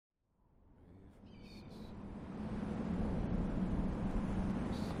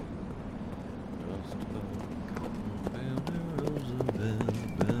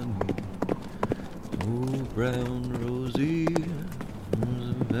brown rosy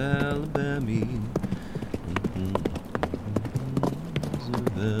of Alabama.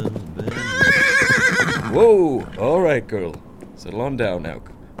 Whoa! All right, girl. Settle on down now.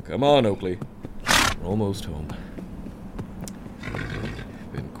 Come on, Oakley. We're almost home.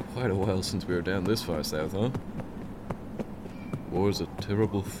 Been quite a while since we were down this far south, huh? War's a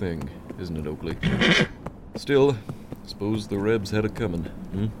terrible thing, isn't it, Oakley? Still, suppose the Rebs had it coming.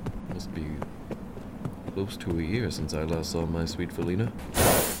 Must be close to a year since I last saw my sweet Felina.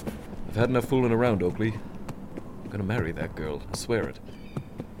 I've had enough fooling around, Oakley. I'm gonna marry that girl, I swear it.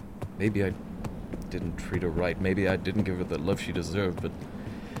 Maybe I didn't treat her right. Maybe I didn't give her the love she deserved, but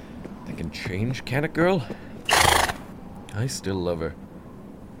that can change, can't it, girl? I still love her.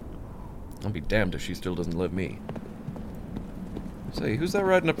 I'll be damned if she still doesn't love me. Say, who's that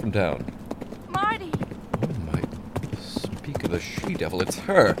riding up from town? Marty! Oh my... Speak of the she-devil, it's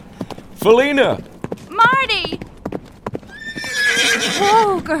her! Felina! Marty!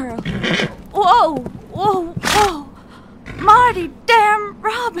 Whoa, girl. Whoa, whoa, whoa. Marty damn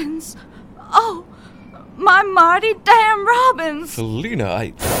Robbins. Oh, my Marty damn Robbins.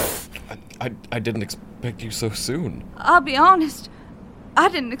 Felina, I didn't expect you so soon. I'll be honest, I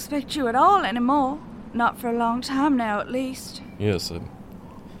didn't expect you at all anymore. Not for a long time now, at least. Yes, I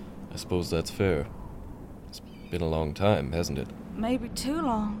suppose that's fair. It's been a long time, hasn't it? Maybe too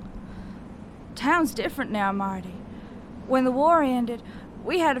long. Town's different now, Marty. When the war ended,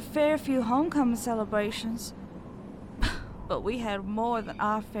 we had a fair few homecoming celebrations. But we had more than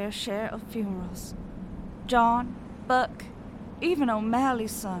our fair share of funerals. John, Buck, even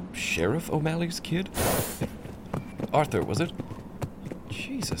O'Malley's son. Sheriff O'Malley's kid? Arthur, was it?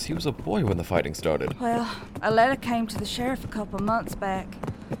 Jesus, he was a boy when the fighting started. Well, a letter came to the sheriff a couple months back.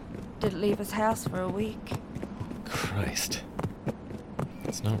 Didn't leave his house for a week. Christ.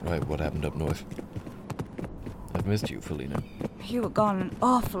 It's not right what happened up north. I've missed you, Felina. You were gone an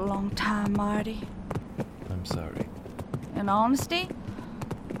awful long time, Marty. I'm sorry. In honesty,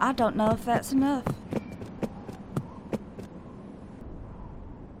 I don't know if that's enough.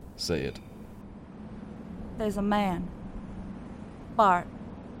 Say it. There's a man. Bart.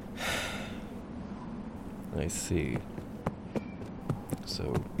 I see.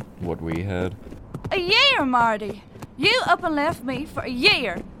 So, what we had? A year, Marty! You up and left me for a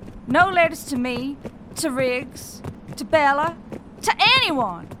year. No letters to me, to Riggs, to Bella, to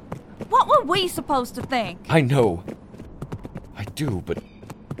anyone. What were we supposed to think? I know. I do, but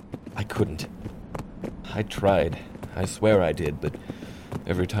I couldn't. I tried. I swear I did, but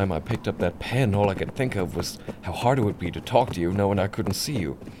every time I picked up that pen, all I could think of was how hard it would be to talk to you knowing I couldn't see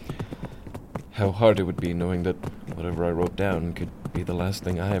you. How hard it would be knowing that whatever I wrote down could be the last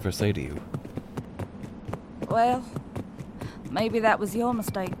thing I ever say to you. Well, maybe that was your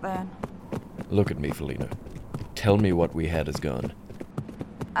mistake then. Look at me, Felina. Tell me what we had is gone.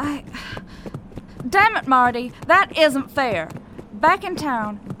 Damn it, Marty, that isn't fair. Back in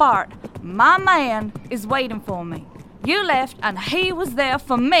town, Bart, my man, is waiting for me. You left and he was there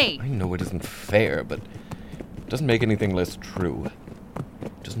for me. I know it isn't fair, but it doesn't make anything less true.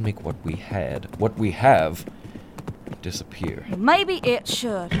 It doesn't make what we had, what we have, disappear. Maybe it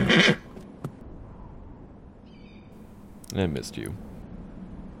should. I missed you.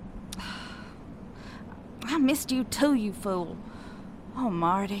 I missed you too, you fool. Oh,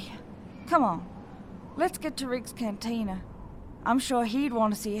 Marty. Come on. Let's get to Rick's Cantina. I'm sure he'd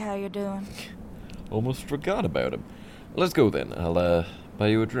want to see how you're doing. Almost forgot about him. Let's go then. I'll, buy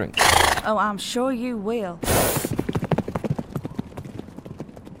you a drink. Oh, I'm sure you will.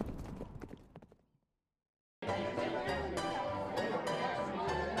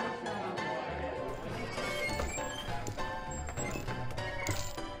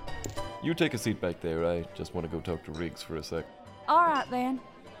 You take a seat back there. I just want to go talk to Riggs for a sec. All right, then.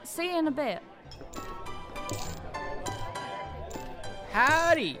 See you in a bit.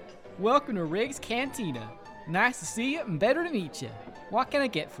 Howdy! Welcome to Riggs Cantina. Nice to see you and better to meet you. What can I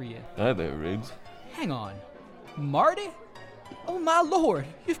get for you? Hi there, Riggs. Hang on. Marty? Oh my lord,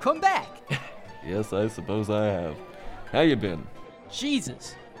 you've come back. Yes, I suppose I have. How you been?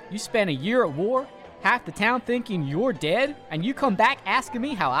 Jesus, you spent a year at war, half the town thinking you're dead, and you come back asking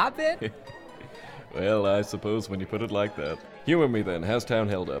me how I've been? Well, I suppose when you put it like that. Humor me then. How's town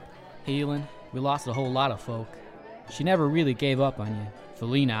held up? Healing. We lost a whole lot of folk. She never really gave up on you.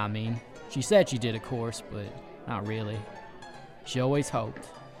 Felina, I mean. She said she did, of course, but not really. She always hoped.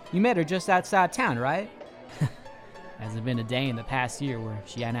 You met her just outside town, right? Hasn't been a day in the past year where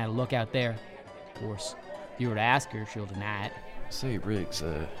she hadn't had a look out there. Of course, if you were to ask her, she'll deny it. Say, Riggs,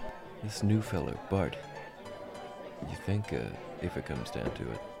 this new fellow, Bart, you think, if it comes down to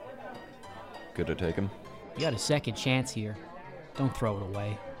it, could I take him? You got a second chance here. Don't throw it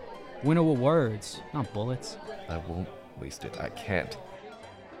away. Win it with words, not bullets. I won't waste it. I can't.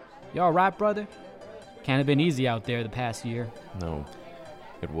 You alright, brother? Can't have been easy out there the past year. No,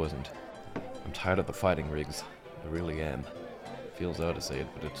 it wasn't. I'm tired of the fighting, Riggs. I really am. Feels odd to say it,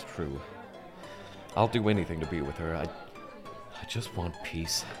 but it's true. I'll do anything to be with her. I just want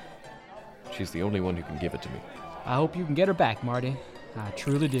peace. She's the only one who can give it to me. I hope you can get her back, Marty. I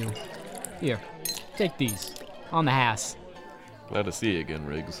truly do. Here, take these. On the house. Glad to see you again,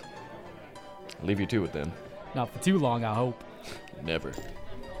 Riggs. I'll leave you to it then. Not for too long, I hope. Never.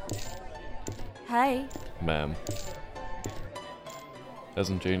 Hey, Ma'am.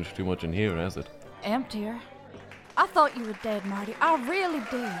 Hasn't changed too much in here, has it? emptier. I thought you were dead, Marty. I really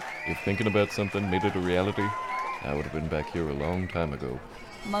did. If thinking about something made it a reality, I would have been back here a long time ago.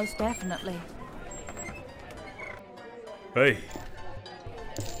 Most definitely. Hey,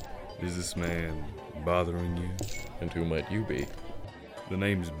 is this man bothering you? And who might you be? The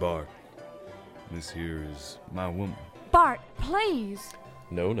name's Bart. This here is my woman. Bart, please.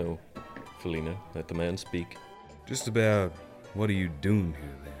 No. Felina, let the man speak. Just about what are you doing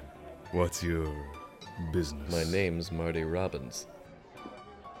here then? What's your business? My name's Marty Robbins.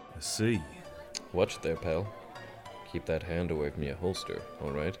 I see. Watch there, pal. Keep that hand away from your holster,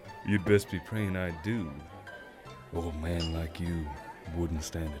 alright? You'd best be praying I do. Old man like you wouldn't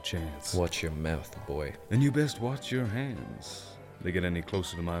stand a chance. Watch your mouth, boy. And you best watch your hands. They get any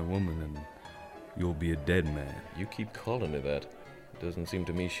closer to my woman and you'll be a dead man. You keep calling her that. Doesn't seem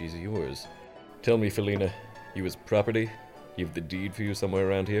to me she's yours. Tell me, Felina, you his property? You've the deed for you somewhere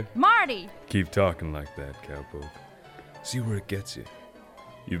around here? Marty! Keep talking like that, cowpoke. See where it gets you.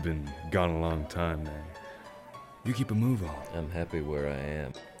 You've been gone a long time now. You keep a move on. I'm happy where I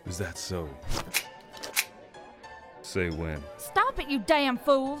am. Is that so? Say when. Stop it, you damn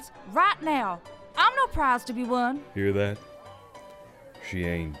fools! Right now! I'm no prize to be won. Hear that? She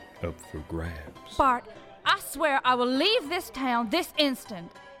ain't up for grabs. Bart, I swear I will leave this town this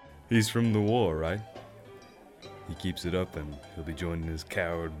instant. He's from the war, right? He keeps it up and he'll be joining his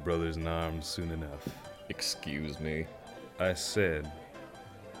coward brothers in arms soon enough. Excuse me. I said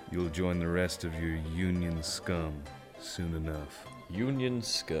you'll join the rest of your Union scum soon enough. Union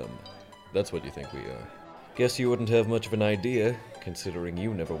scum. That's what you think we are. Guess you wouldn't have much of an idea, considering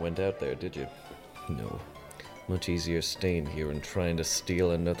you never went out there, did you? No. Much easier staying here and trying to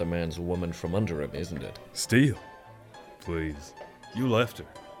steal another man's woman from under him, isn't it? Steal? Please. You left her.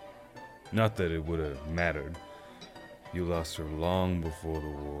 Not that it would have mattered. You lost her long before the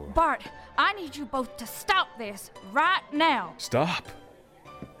war. Bart, I need you both to stop this right now. Stop!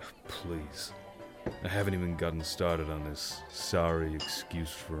 Please. I haven't even gotten started on this sorry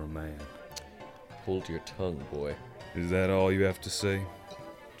excuse for a man. Hold your tongue, boy. Is that all you have to say?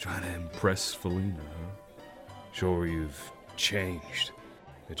 Trying to impress Felina, huh? Sure you've changed.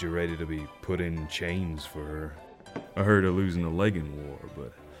 That you're ready to be put in chains for her. I heard her losing a leg in war,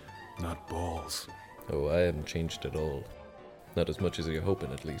 but not balls. Oh, I haven't changed at all. Not as much as you're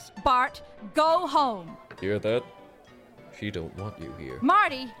hoping, at least. Bart, go home. Hear that? She don't want you here.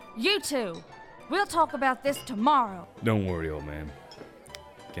 Marty, you two. We'll talk about this tomorrow. Don't worry, old man.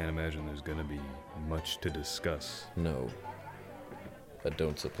 Can't imagine there's gonna be much to discuss. No. I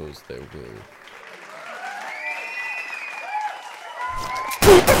don't suppose there will.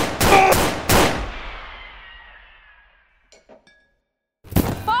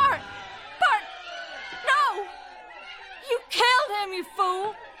 Bart! Bart! No! You killed him, you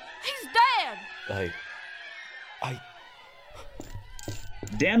fool! He's dead!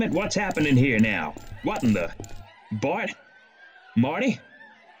 Damn it, what's happening here now? What in the... Bart? Marty?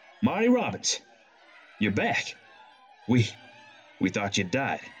 Marty Robbins. You're back. We thought you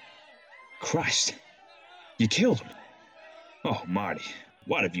died. Christ. You killed him. Oh, Marty,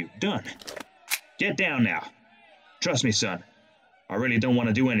 what have you done? Get down now. Trust me, son. I really don't want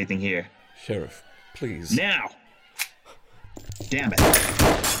to do anything here. Sheriff, please. Now! Damn it.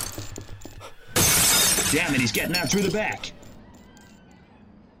 Damn it, he's getting out through the back.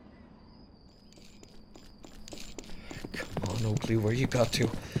 Come on, Oakley, where you got to?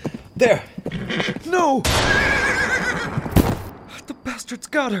 There! No! The bastard's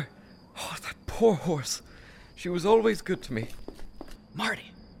got her! Oh, that poor horse. She was always good to me.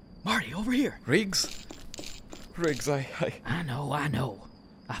 Marty, over here. Riggs, I I know.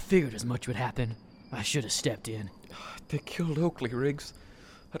 I figured as much would happen. I should have stepped in. They killed Oakley, Riggs.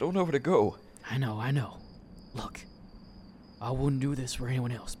 I don't know where to go. I know. Look, I wouldn't do this for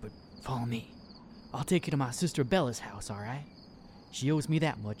anyone else, but follow me. I'll take you to my sister Bella's house, alright? She owes me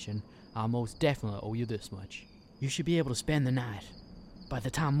that much, and I'll most definitely owe you this much. You should be able to spend the night. By the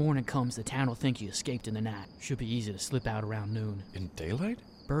time morning comes, the town will think you escaped in the night. Should be easy to slip out around noon. In daylight?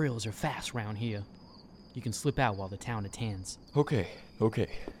 Burials are fast round here. You can slip out while the town attends. Okay.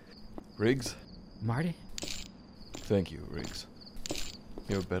 Riggs? Marty? Thank you, Riggs.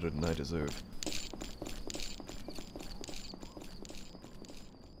 You're better than I deserve.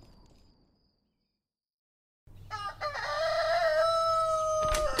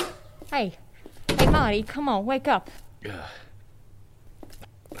 Hey, Marty, come on, wake up.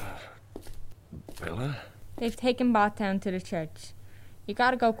 Bella? They've taken Bart down to the church. You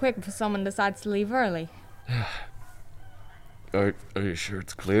gotta go quick before someone decides to leave early. Are you sure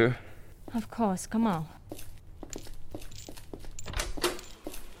it's clear? Of course, come on.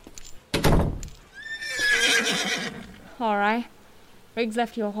 All right. Riggs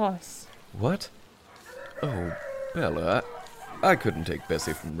left you a horse. What? Oh, Bella, I couldn't take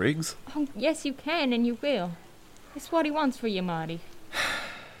Bessie from Riggs. Oh, yes, you can, and you will. It's what he wants for you, Marty.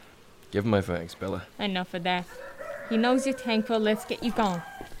 Give him my thanks, Bella. Enough of that. He knows you're thankful. Let's get you gone.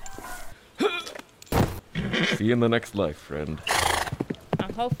 See you in the next life, friend.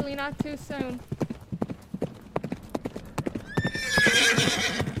 Hopefully not too soon.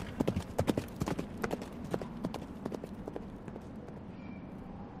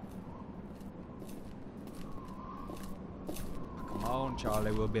 Come on,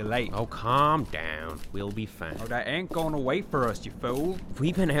 Charlie, we'll be late. Oh, calm down. We'll be fine. Oh, they ain't gonna wait for us, you fool.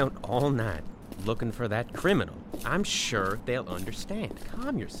 We've been out all night looking for that criminal. I'm sure they'll understand.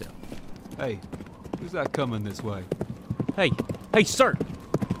 Calm yourself. Hey, who's that coming this way? Hey, sir!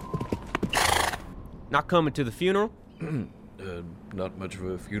 Not coming to the funeral? Not much of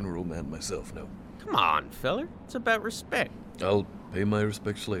a funeral man myself, no. Come on, feller. It's about respect. I'll pay my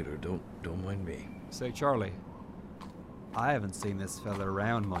respects later. Don't mind me. Say, Charlie, I haven't seen this fella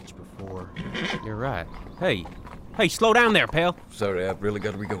around much before. You're right. Hey, slow down there, pal. Sorry, I've really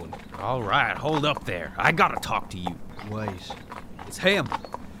got to be going. All right, hold up there. I gotta talk to you. Wait, it's him.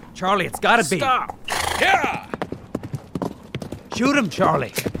 Charlie, it's gotta be. Stop! Yeah! Shoot him,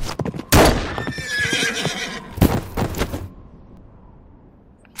 Charlie.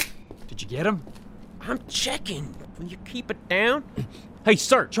 Did you get him? I'm checking. Will you keep it down? Hey,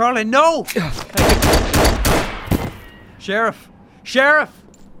 sir! Charlie, no! Sheriff!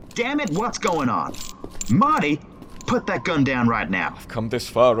 Damn it, what's going on? Marty, put that gun down right now. I've come this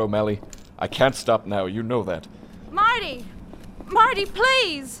far, O'Malley. I can't stop now, you know that. Marty! Marty,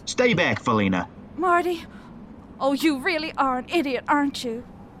 please! Stay back, Felina. Marty! Oh, you really are an idiot, aren't you?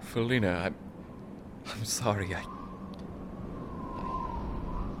 Felina, I'm sorry.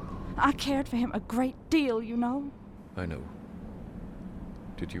 I cared for him a great deal, you know. I know.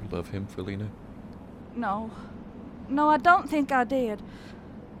 Did you love him, Felina? No, I don't think I did.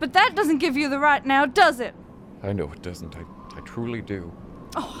 But that doesn't give you the right now, does it? I know it doesn't. I truly do.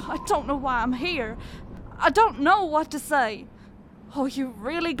 Oh, I don't know why I'm here. I don't know what to say. Oh, you've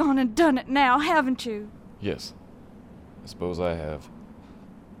really gone and done it now, haven't you? Yes. I suppose I have.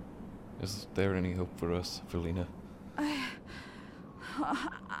 Is there any hope for us, Felina?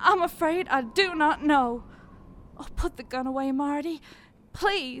 I'm afraid I do not know. Oh, put the gun away, Marty.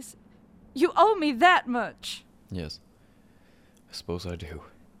 Please. You owe me that much. Yes. I suppose I do.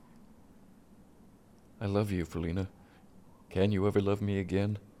 I love you, Felina. Can you ever love me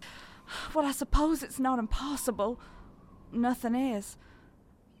again? Well, I suppose it's not impossible. Nothing is.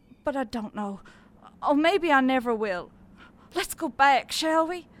 But I don't know. Oh, maybe I never will. Let's go back, shall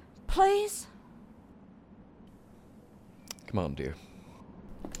we? Please? Come on, dear.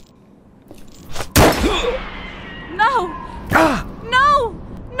 No!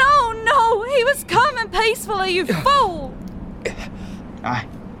 No! He was coming peacefully, you fool! I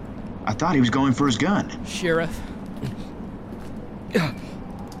thought he was going for his gun. Sheriff.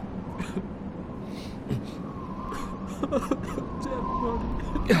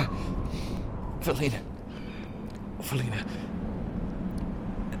 Felina.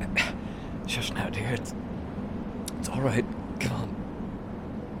 Shush now, dear. It's all right. Come on.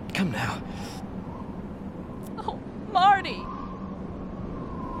 Come now. Oh, Marty!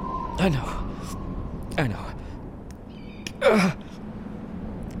 I know.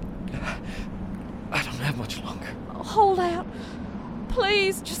 I don't have much longer. Oh, hold out.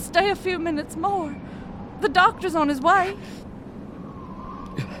 Please, just stay a few minutes more. The doctor's on his way.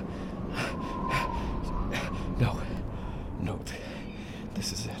 No,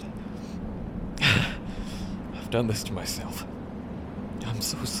 this is it. I've done this to myself. I'm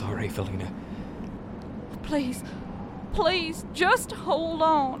so sorry, Felina. Please, just hold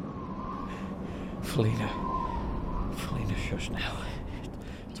on. Felina, shush now.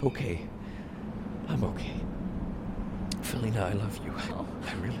 It's okay. I'm okay. Felina, I love you. Oh,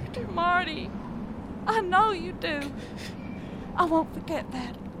 I really do. Marty, I know you do. I won't forget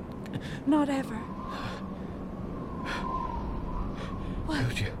that. Not ever. What?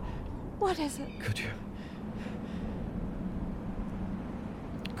 Could you? What is it? Could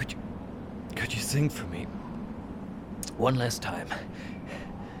you sing for me? One last time.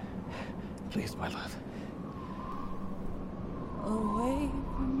 Please, my love. Away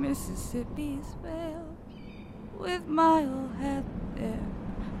from Mississippi's vale, with my old hat there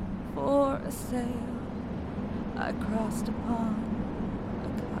for a sail, I crossed upon a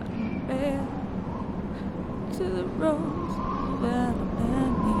cotton bale to the Rose Valley.